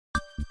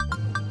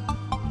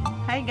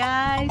Hi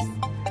guys!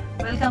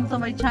 Welcome to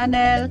my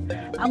channel.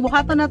 Ang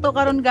buhaton na to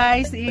karon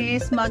guys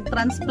is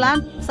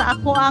mag-transplant sa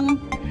ako ang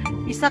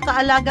isa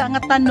ka alaga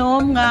nga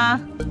tanom nga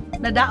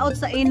nadaot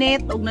sa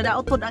init ug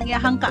nadaot pod ang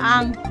iyahang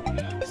kaang.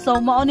 So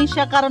mao ni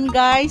siya karon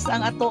guys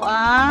ang ato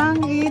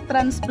ang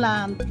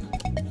i-transplant.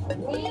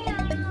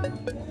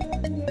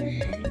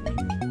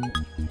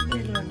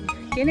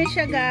 Kini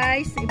siya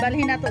guys,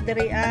 ibalhin nato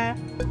diri ah.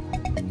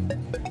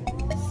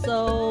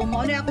 So,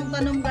 mao ni akong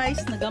tanom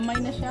guys,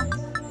 nagamay na siya.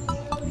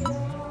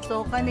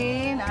 So,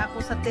 kani na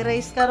ako sa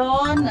terrace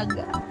karon,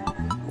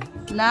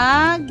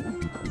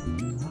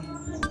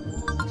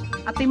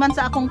 atiman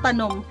sa akong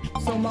tanom.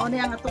 So, mao ni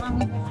ang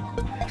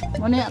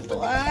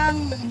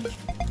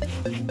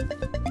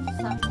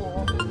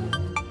sako.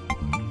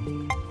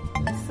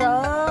 So,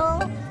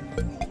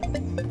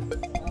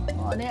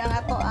 mao ni ang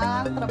ato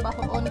ang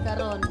trabahoon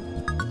karon.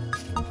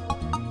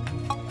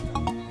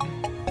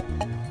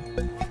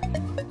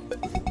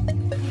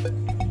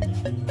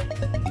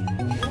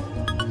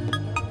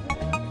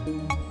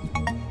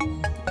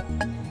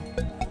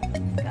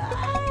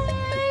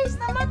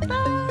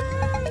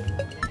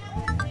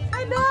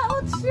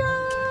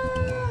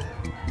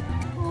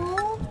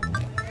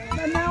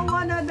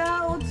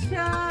 Nadaot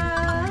siya.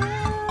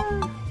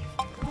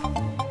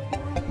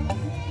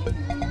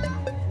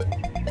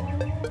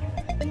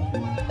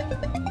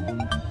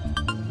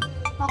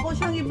 Ako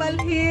siyang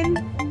ibalhin.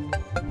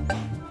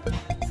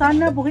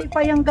 Sana buhi pa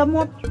yung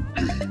gamot.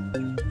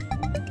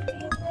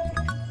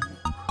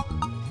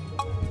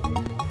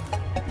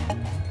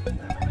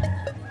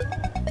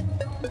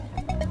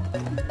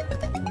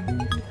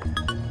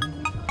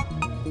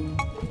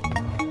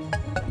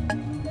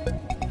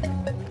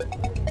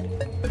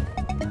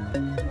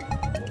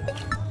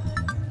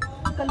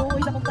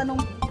 Kaluoy sa kong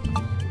tanong.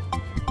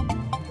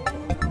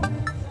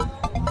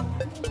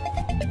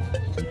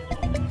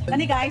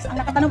 Kani guys,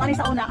 ang nakatanom ani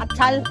sa una at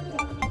chal.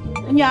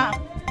 Unya,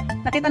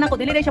 nakita nako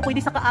dili siya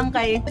pwede sa kaang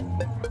kay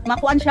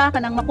makuan siya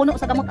kanang mapuno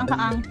sa gamot ang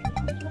kaang.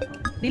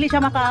 Dili siya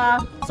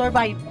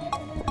maka-survive.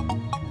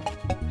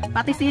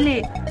 Pati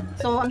sili.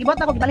 So ang gibot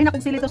nako gibalhin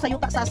akong sili to sa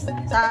yuta sa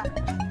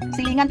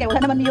silingan kay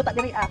wala naman mi yuta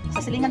diri ah.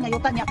 Sa silingan nga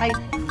yuta niya kay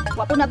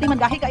wa po natin man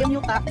gahi kayong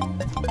yuta.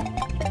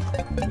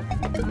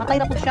 Matay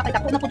na po siya, kaya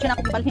dako na po siya na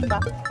ako ibalhin ba?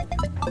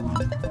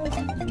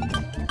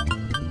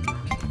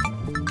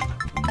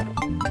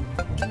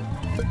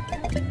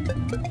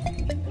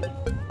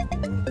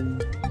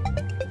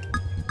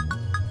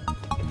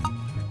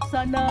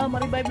 Sana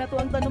ma-revive na to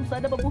ang tanom,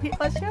 sana mabuhi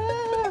pa siya.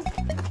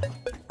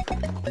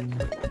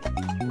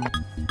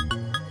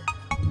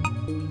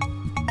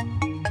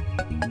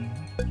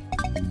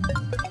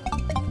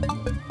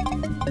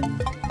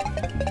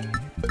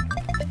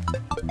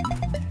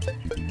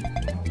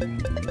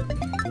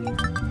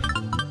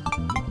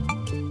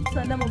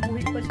 Sana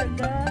mabuhi pa siya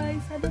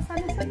guys.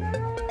 Sana.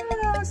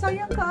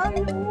 Sayang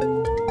kaayo.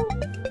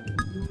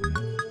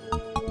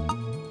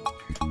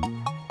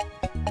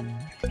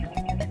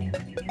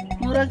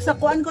 Murag sa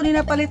kuan ko ni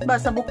napalit ba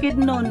sa bukid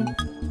nun.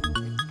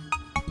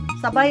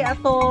 Sabay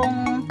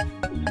atong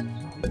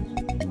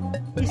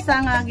isa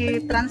nga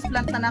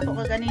gi-transplant na nako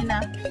kaganina.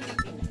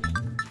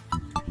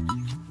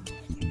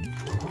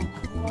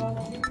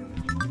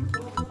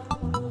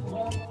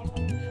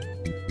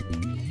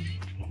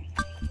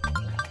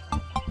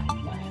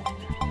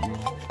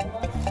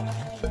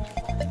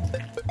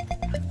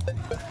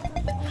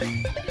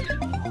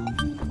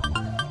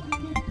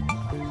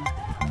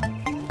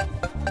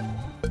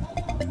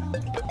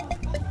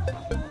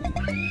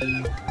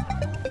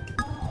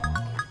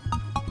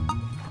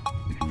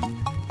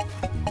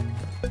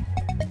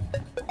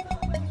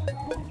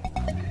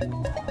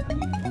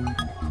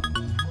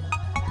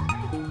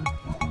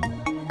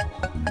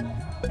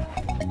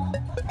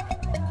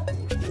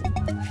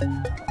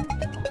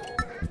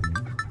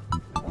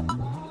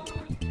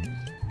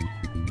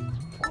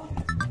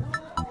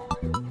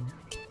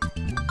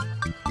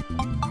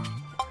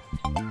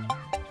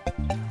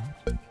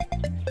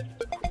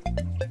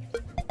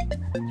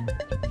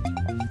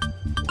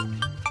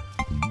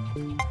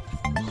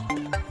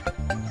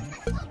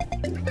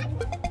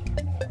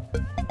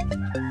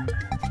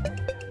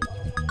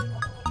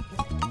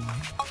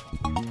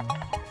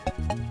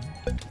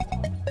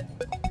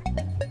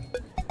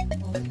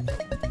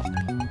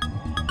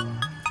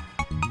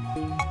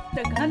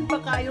 Daghan pa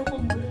kayo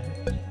kung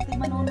di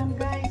manonon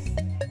guys.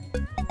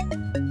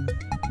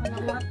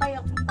 Namatay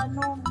akong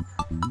tanom.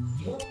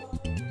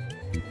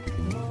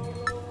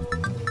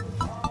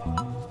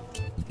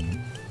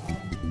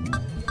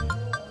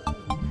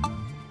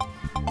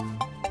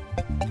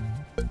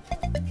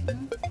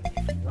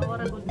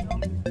 Awara gud no.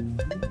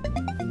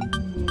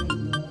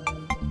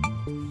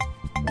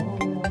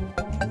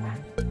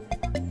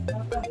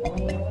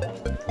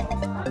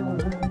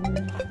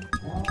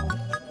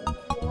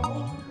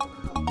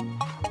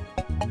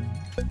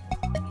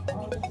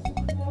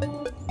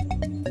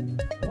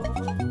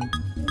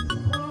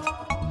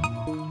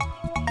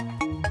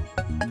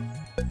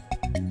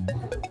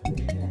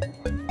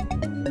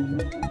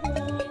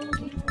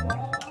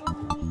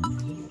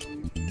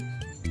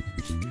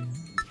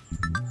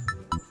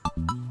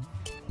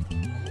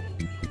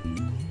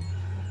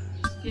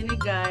 Gini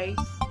guys.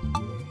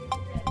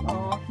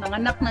 Oh,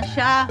 nanganak na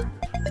siya.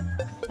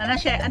 Nana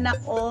siya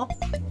anak oh.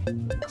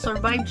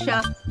 Survive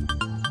siya.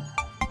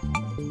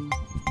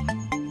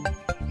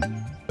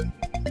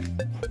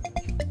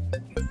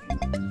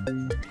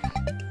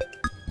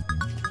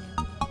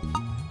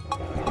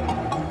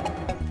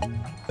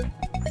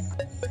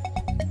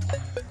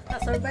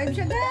 Survive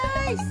siya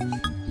guys.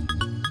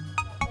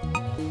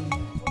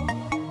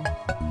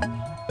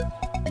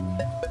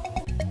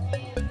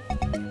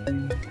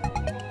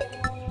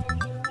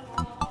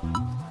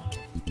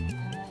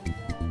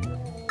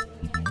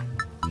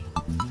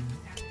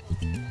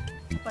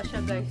 Pa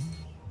siya guys.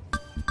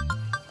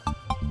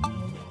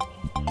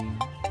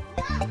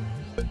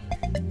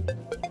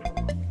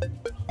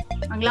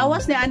 Ang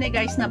lawas ni ane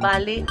guys na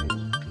bali.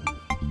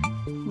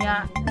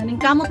 Nya,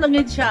 naningkamot lang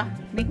yun siya.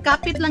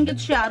 Ningkapit lang yun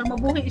siya, aron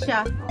mabuhi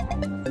siya.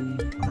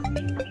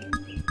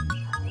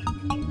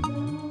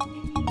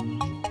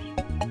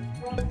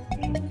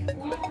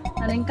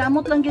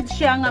 Naningkamot lang yun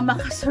siya nga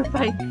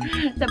makasurvive.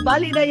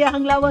 Nabali na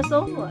yung lawas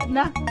oh.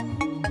 Na.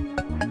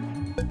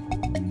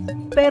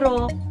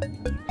 Pero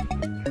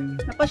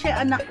napa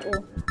siya anak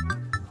oh.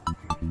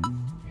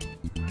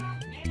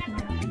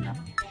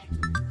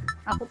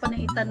 Ako pa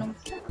nang itanong.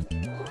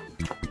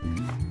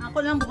 Ako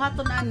lang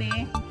buhaton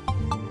ani.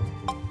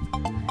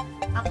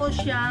 Ako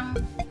siyang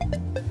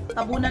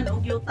tabunan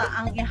og yuta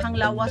ang ihang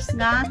lawas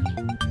nga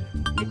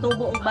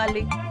itubo og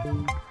balik.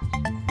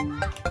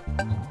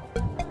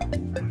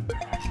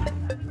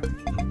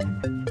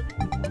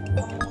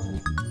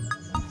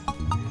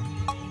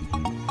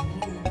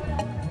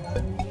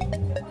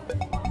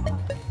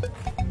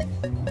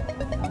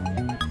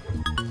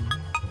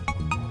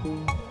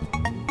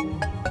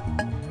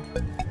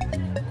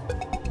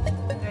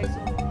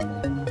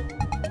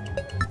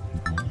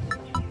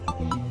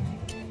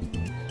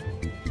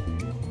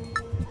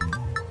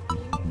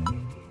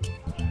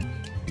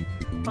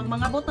 Pag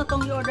mga bot na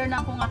tong i-order na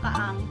ako nga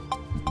kaang,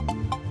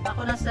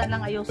 ako na sila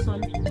lang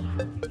ayoson.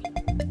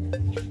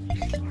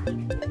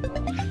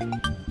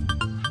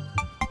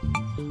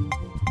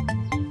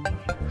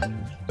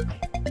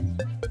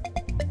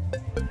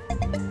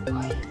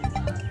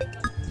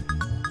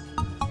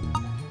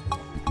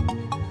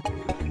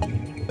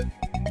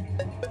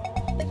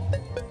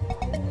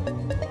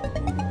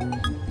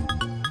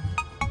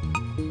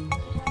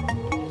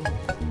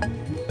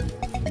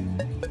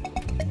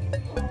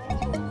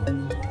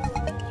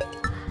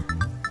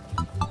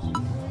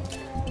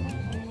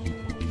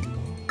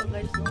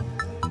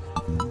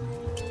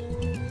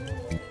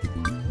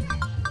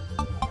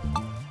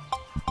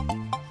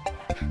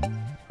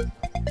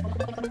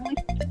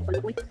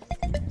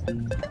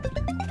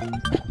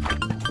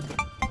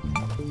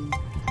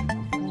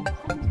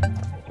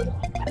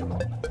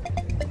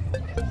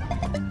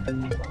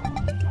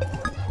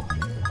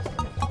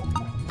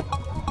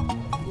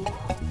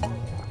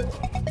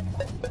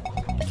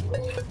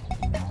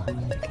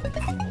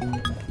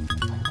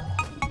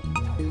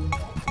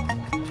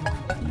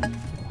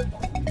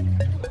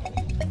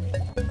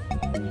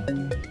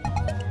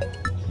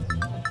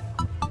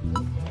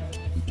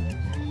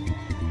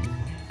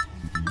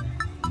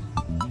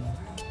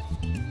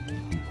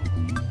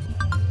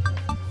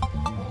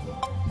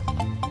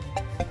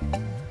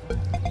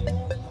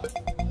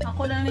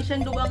 Ako lang ni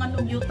siyang dugangan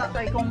og yuta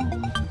kay kung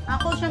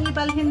ako siyang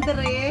ibalhin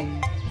dire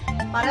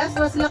para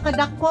sa sila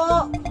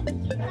kadako.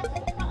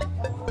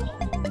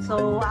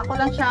 So ako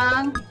lang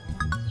siyang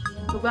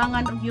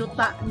dugangan og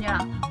yuta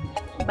niya.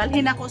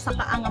 Ibalhin ako sa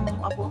kaang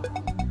among abo.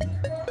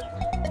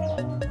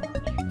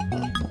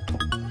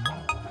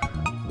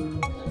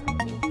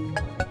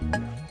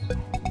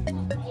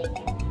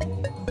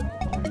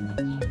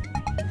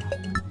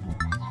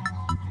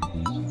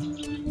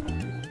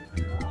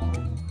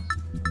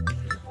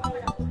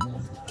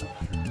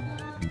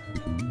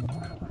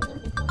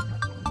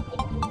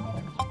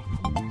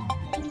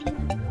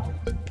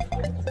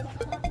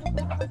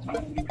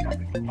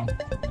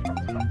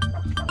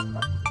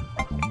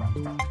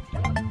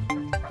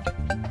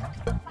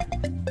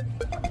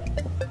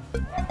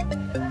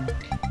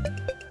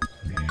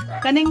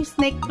 Kaning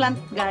snake plant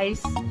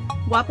guys,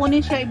 wapo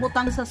ni siya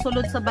ibutang sa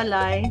sulod sa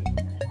balay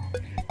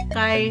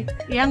kay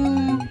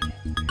yang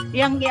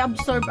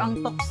i-absorb ang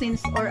toxins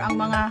or ang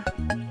mga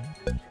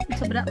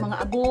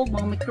abog,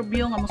 mga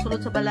mikrobyo nga mosulod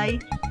sa balay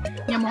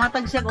nya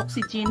mohatag siya og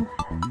oxygen.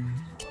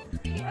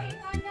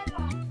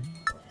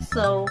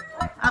 So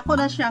ako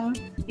na siyang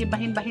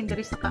ibahin-bahin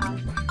diri sa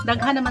kaang.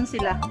 Daghan naman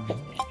sila.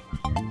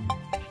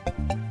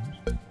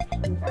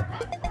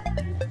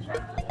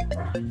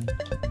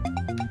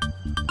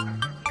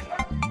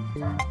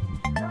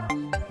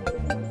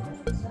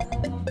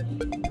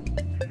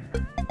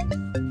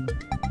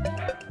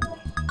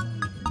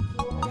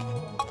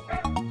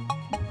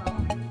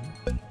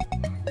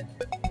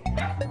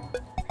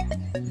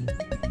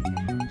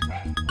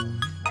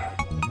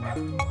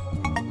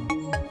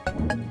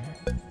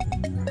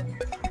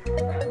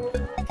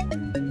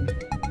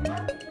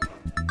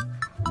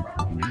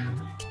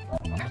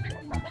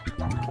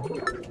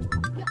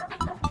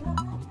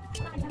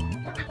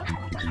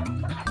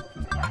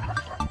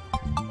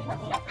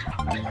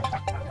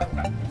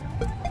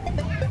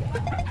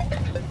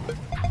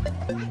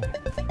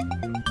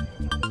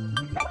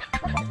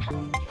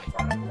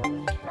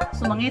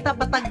 So mangita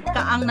patag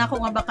kaang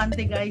nako nga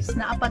bakante guys,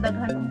 naa pa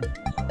daghan.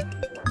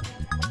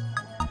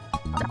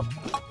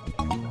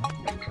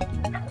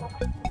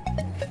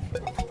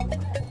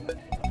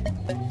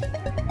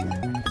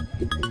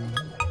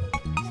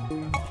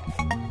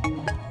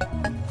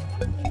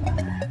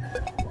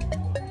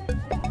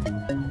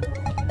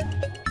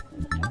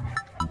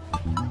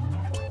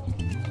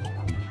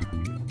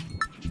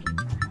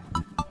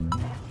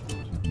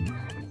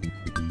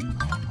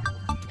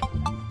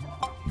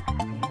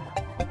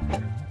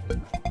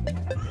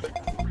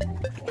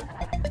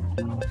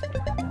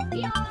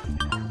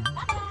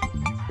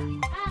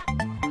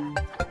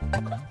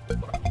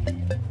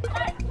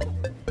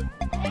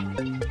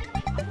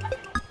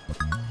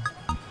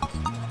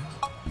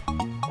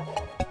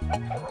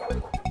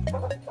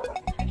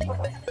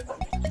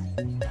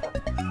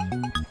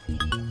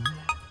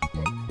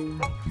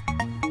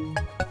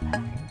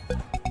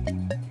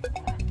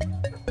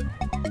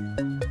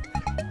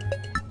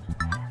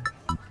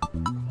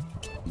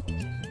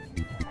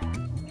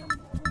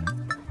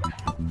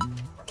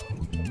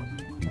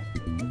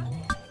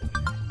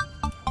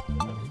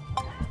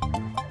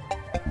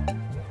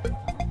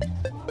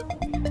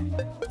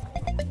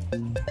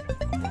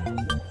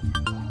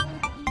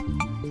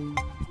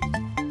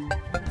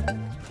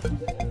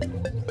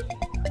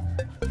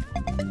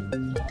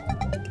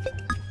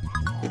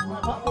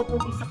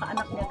 Itong isa ka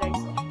anak niya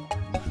guys.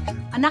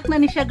 Anak na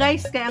ni siya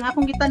guys, kaya ang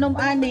akong gitanom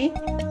ani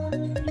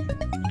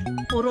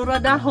puro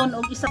radahon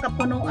og isa ka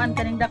punuan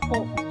kaning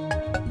dako.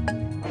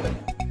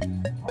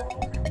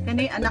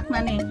 Kani anak na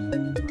ni.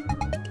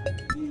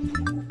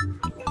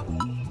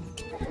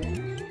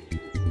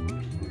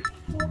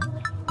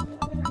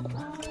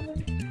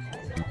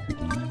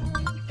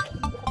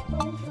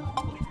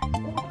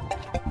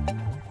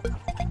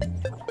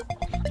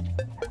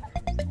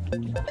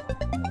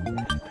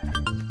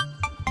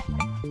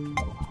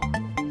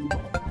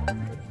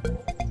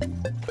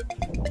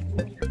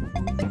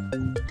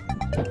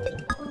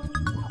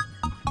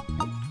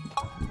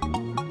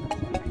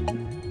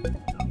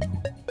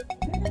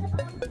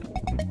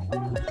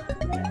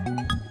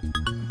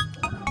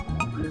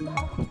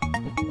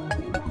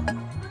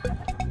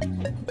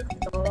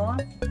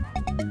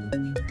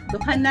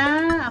 Duha na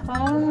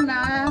akong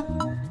na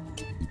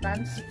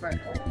transfer.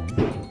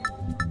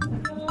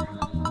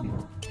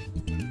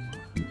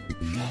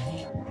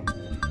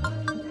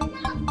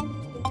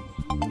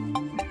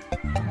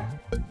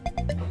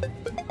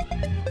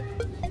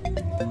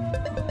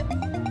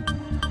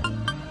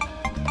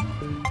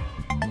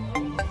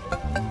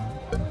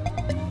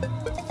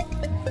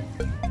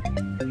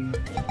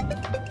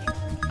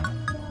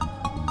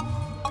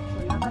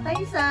 Namatay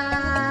isa.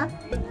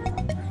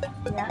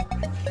 Yeah.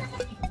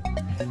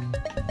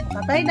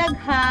 Patay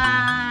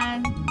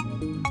daghan.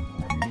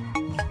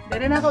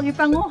 Dire na akong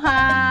ipanguha.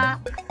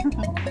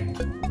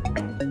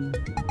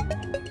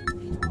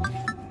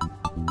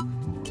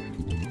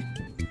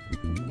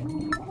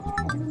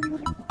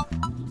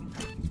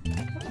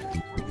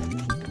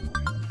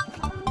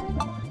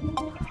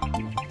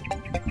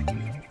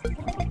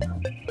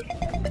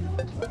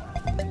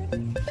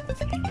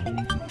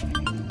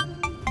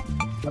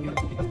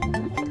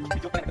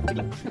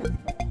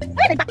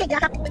 Ay, nagpakig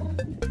yakap.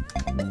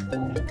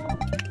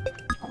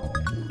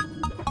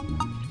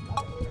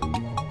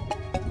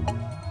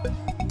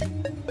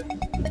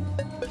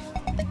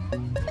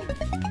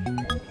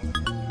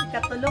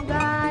 Ikatulo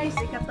guys,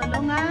 ikatulo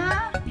nga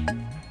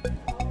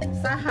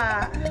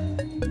saha.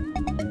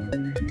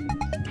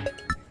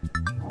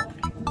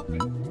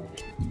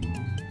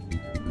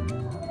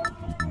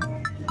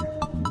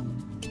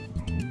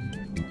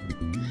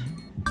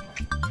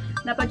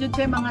 Napadjud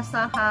siya mga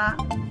saha.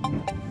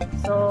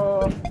 So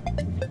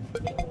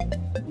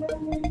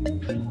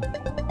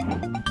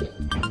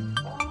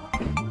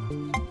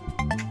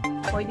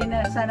pwede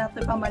na sana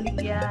ito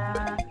pamaligya.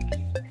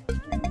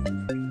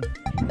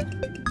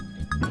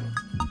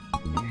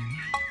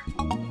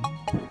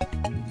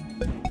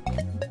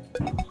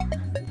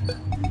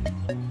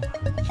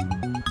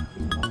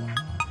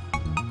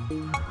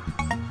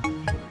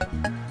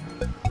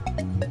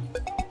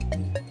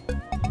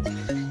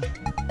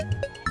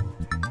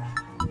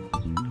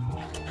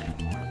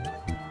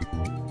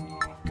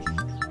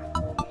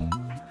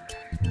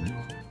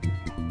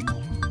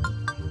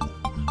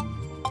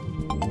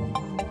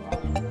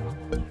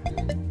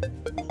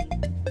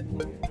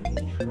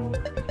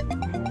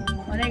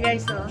 Ano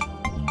guys, oh.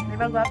 Di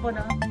ba gwapo,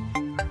 no?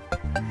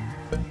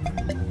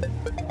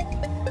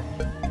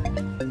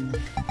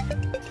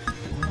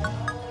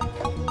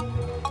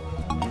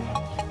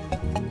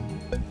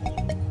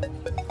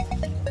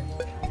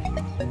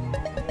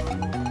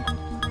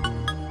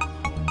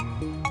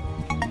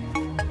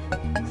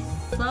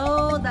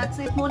 So, that's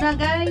it muna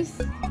guys.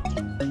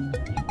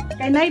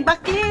 Kay Nay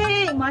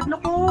Baki, madlo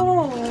ko.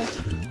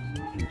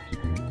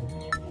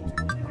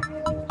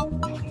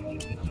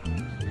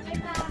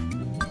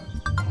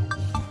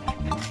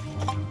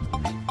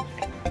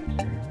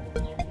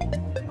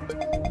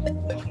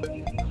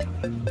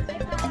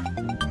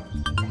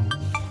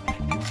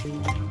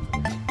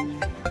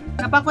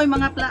 Napakoy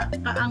mga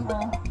kaang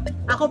oh.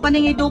 Ako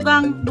paningi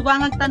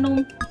dugangag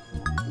tanom.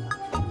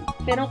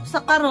 Pero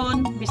sa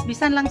karon,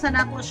 bisbisan lang sa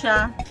nako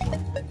siya.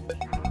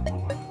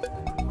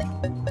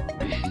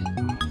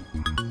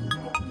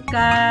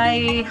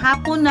 Kay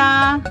hapon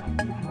na,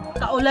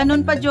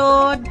 kaulanon pa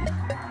jud.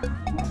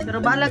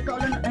 Pero balag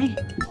kaulan ay.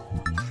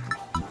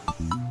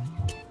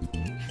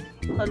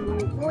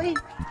 Kaluoy.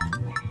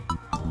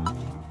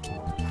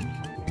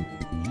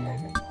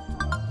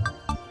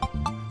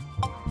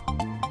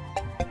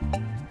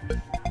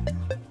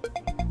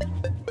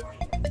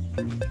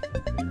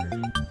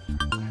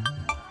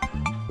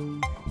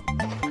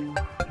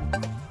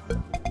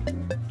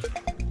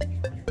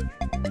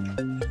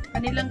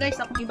 Kanilang guys,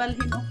 akong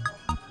ibalhin oh.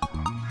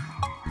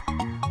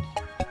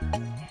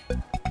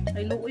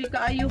 Ay luoy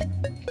kaayo.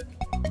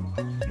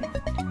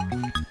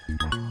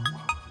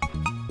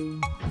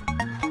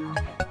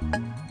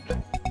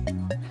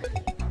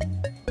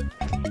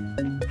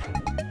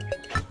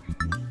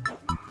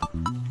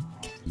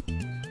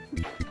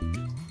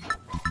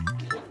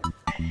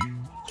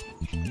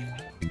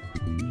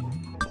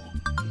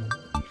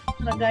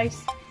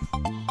 Guys,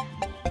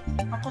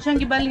 ako siyang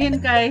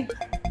gibalhin kay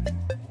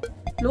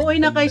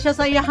luoy na kay siya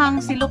sa iyahang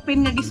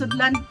silupin nga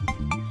gisudlan.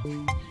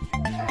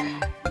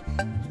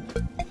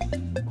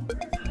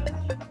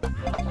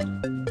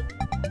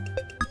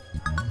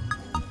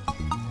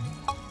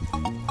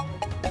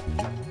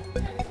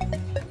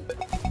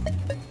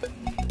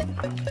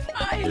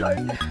 Ay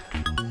Lord,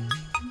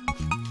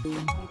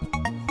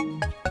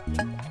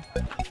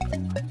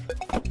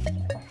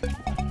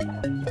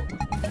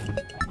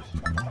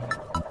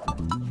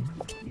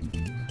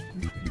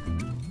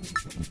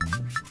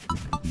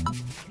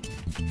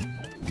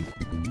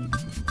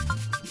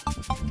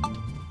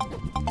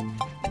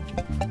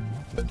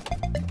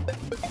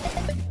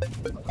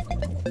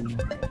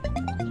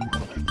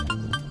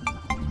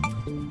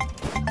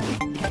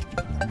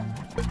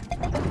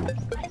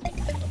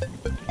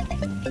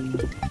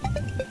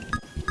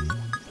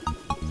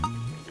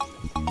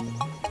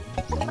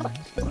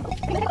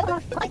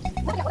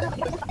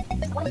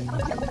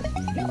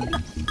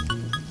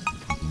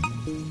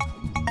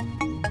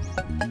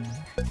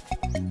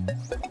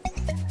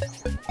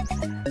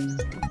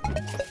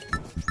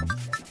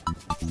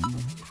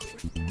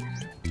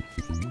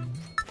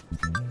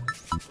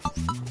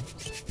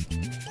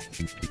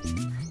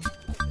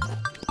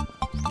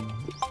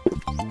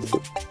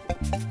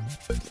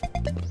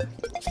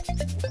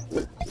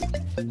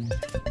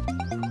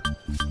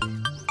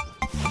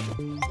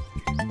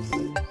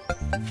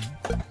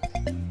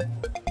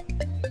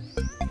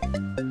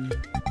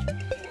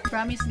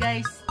 promise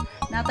guys,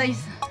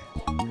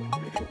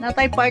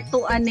 natay part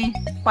 2 ani,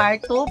 part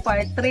 2,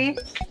 part 3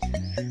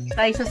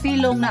 kay sa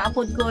silong na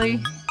apod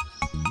koy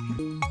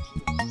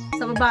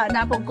sa baba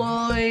na apod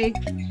koy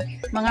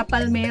mga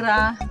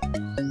palmera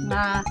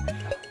na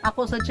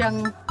ako sa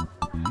tiyang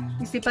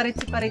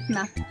isiparit-siparit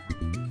na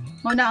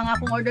mo na ang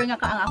akong order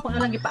nga kaang ako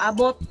na lang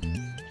ipaabot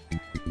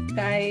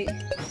kay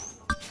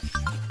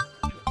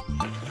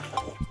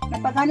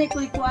napaganay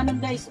ko'y kuanon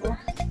guys oh.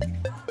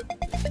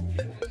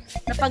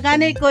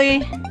 Napaganay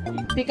ko'y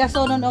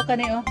Picasso nun o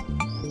kani o.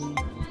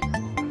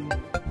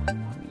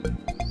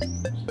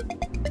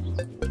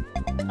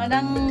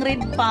 Kanang red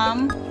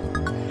palm.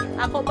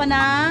 Ako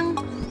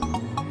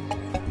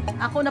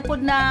na po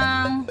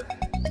nang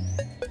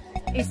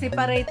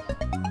i-separate.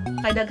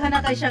 Kay daghan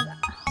na kay siya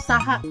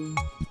saha.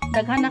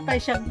 Daghan na kay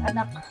siya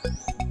anak.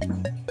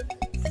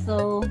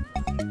 So,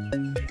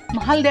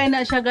 mahal din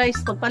na siya guys.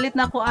 Pagpalit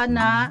na ko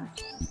ana.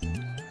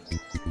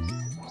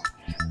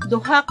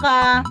 Duha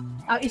ka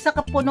isa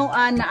ka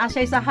punuan na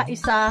asya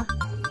isa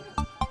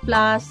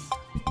plus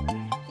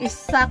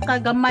isa ka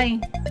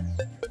gamay.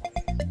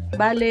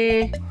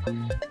 Bale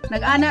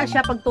nag-ana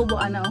siya pagtubo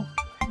ana oh.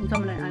 Unsa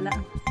man ana?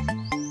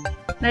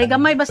 Nay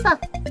gamay basta.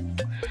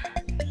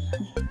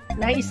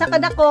 Nay isa ka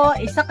dako,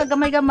 isa ka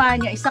gamay-gamay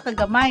nya, isa ka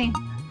gamay.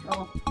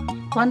 Oh,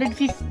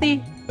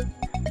 250.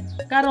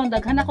 Karon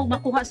daghan ako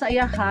makuha sa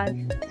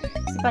iyahan.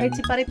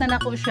 Siparit-siparit na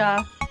nako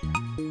siya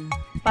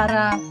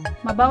para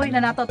mabawi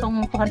na nato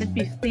tong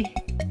 250.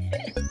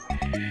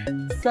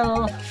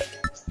 So,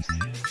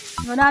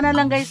 muna na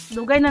lang guys,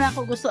 dugay na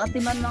ako gusto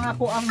atiman lang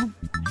ako ang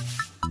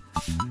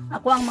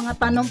mga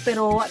tanom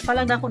pero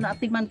palang na ako na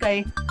atiman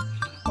kay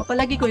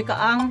mapalagi ko'y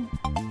kaang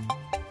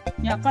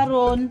nya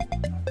karon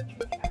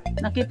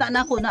nakita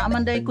na ako na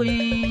amanday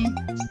ko'y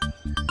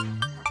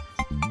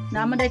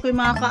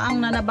mga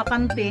kaang na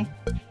nabakante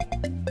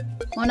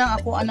mo nang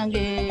ako anang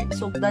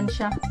gisugdan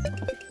siya.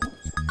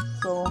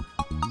 So,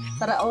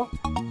 tara oh,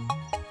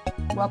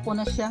 guwapo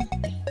na siya.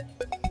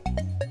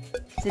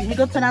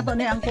 Silhigot sa nato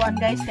ni ang kuan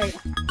guys kay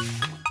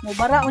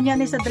mubaraon niya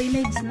ni sa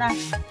drainage na.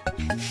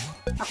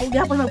 Ako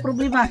gyapon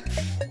magproblema.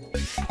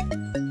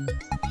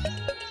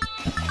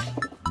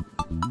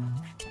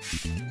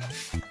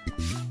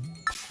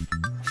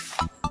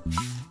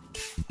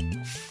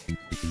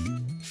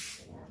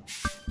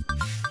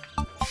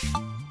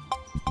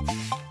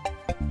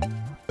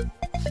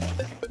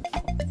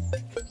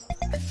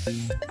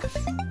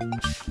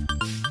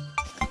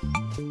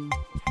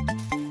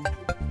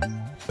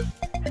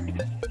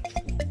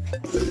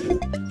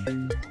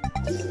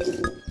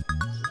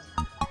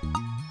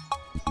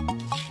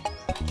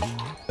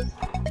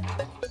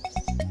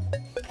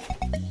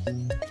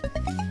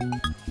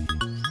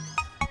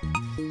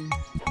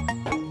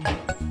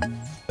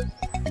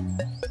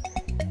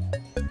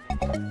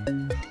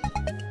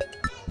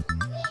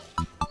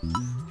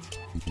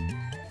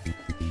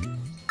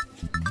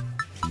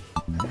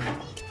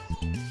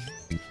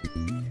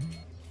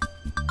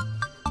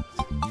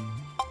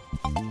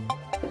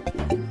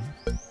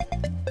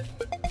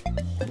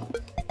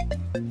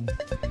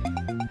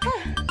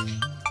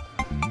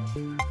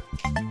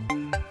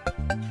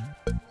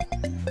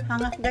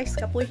 hanga guys,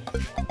 kapoy.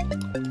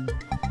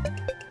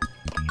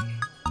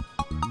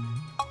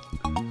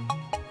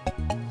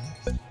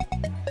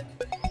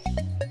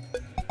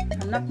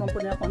 Anak mo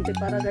po na konti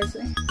para guys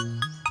eh.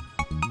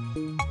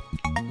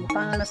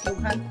 Butangan na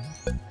slughan.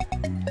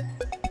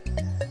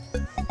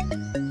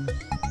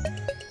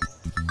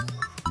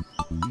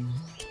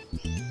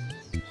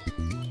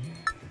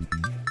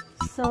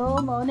 So,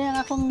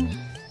 mauna ang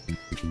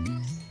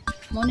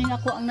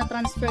ako ang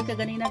na-transfer ka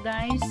ganina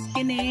guys.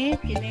 Kini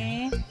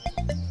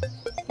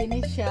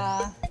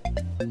siya.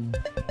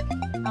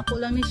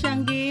 Ako lang ni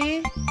siyang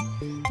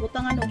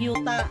butangan og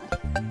yuta.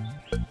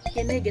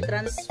 Kini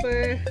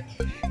gi-transfer.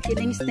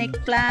 Kining snake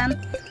plant.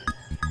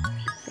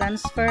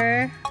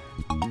 Transfer.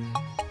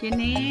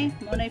 Kini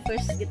muna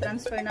first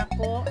gi-transfer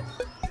nako.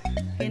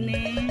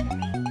 Kini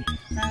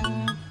ng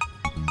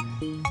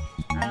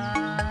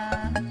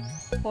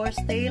horse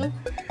tail.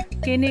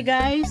 Kini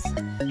guys,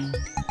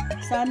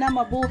 sana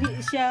mabuhi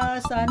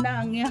siya,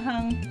 sana ang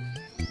iyang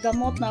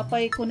gamot na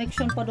pay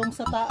connection pa dong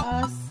sa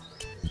taas.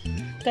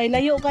 Kay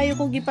layo kayo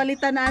kung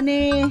gipalitan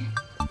ani.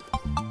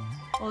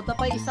 O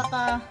tapay isa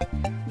ka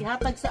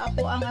ihatag sa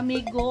ako ang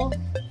amigo.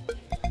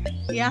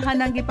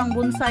 Iyahan ang gipang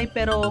bonsai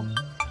pero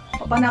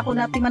papan ako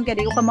natiman kay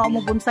di ko ka mao mo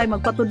bonsai,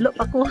 magpatudlo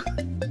pa ko.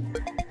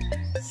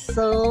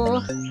 So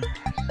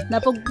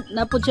napog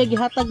siya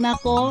gihatag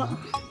nako.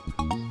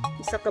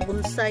 Isa ka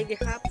bonsai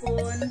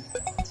gihapon.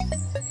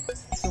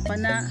 So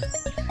kana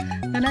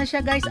siya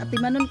guys,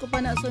 atimanon ko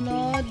pa na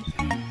sunod.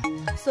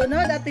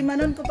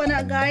 Atimanon ko pa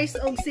na guys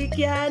og si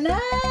Kiana.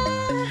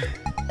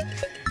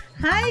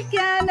 Hi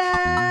Kiana.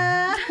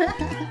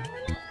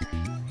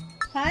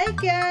 Hi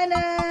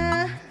Kiana.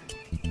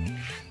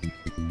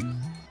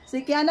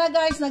 Si Kiana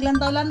guys,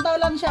 naglantaw-lantaw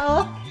lang siya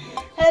oh.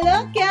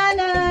 Hello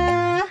Kiana.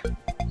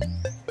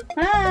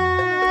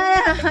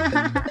 Hi.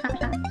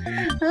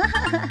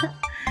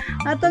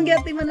 Atong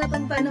giatiman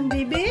atong tanong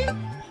bibi.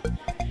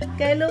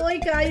 Kay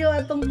luoy kayo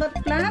atong dot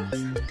plants.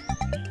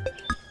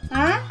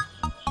 Ha?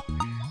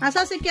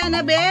 Asa si Kiana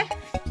be?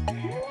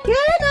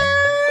 Kiana!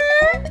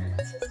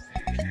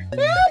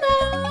 Kiana!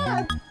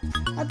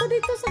 Ato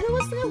dito sa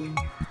gawas ko.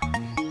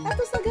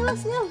 Ato sa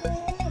gawas ko.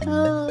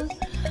 Oh.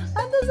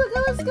 Ato sa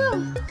gawas ko.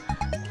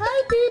 Hi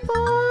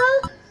people!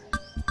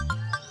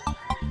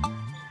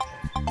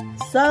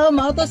 So,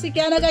 mao to si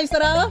Kiana guys,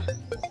 tara.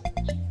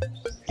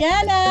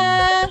 Kiana!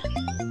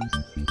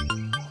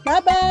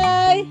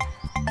 Bye-bye!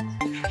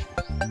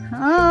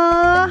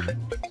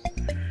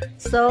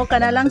 So,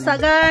 kana lang sa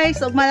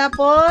guys. Ug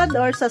malapod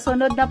or sa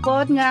sunod na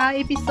pod nga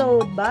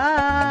episode.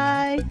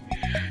 Bye!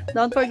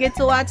 Don't forget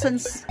to watch and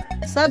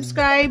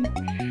subscribe,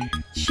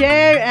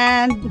 share,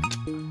 and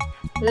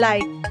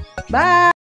like. Bye!